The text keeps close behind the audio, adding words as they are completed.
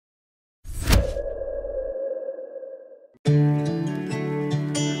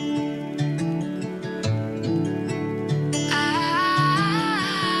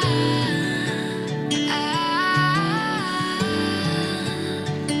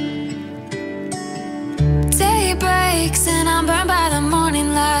day breaks and I'm burned by the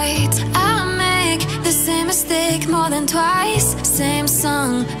morning light. I make the same mistake more than twice. Same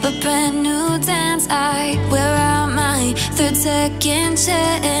song, but brand new dance. I wear out my third second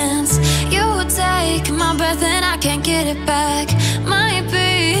chance. You take my breath and I can't get it back. Might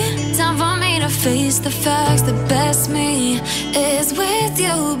be time for me to face the facts. The best me is with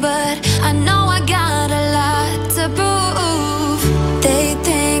you, but I know I got a lot to prove. They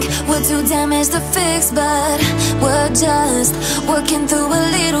think we're too damaged to fix, but we're just working through a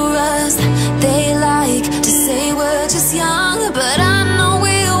little rust. They like to say we're just young, but I know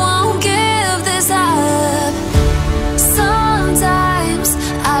we won't give this up. Sometimes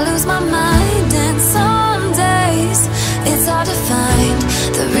I lose my mind, and some days it's hard to find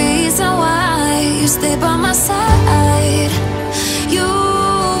the reason why you stay by my side. You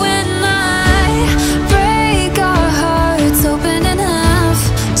and I break our hearts open in half,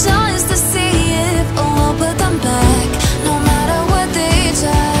 just to see if we'll put them back. No matter what they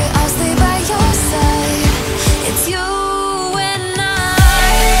try, I'll stay by your side. It's you and I.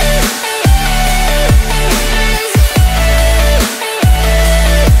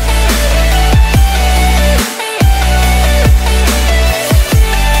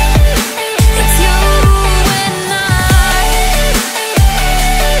 It's you and I.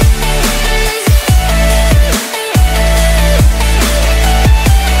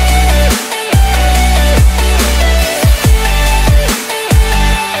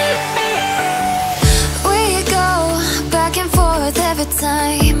 We go back and forth every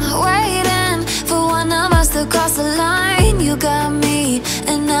time, waiting for one of us to cross the line. You got me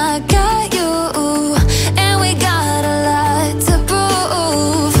and I got you, and we got a lot to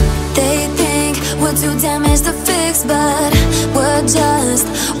prove. They think we're too damaged to fix, but we're just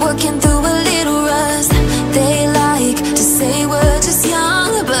working through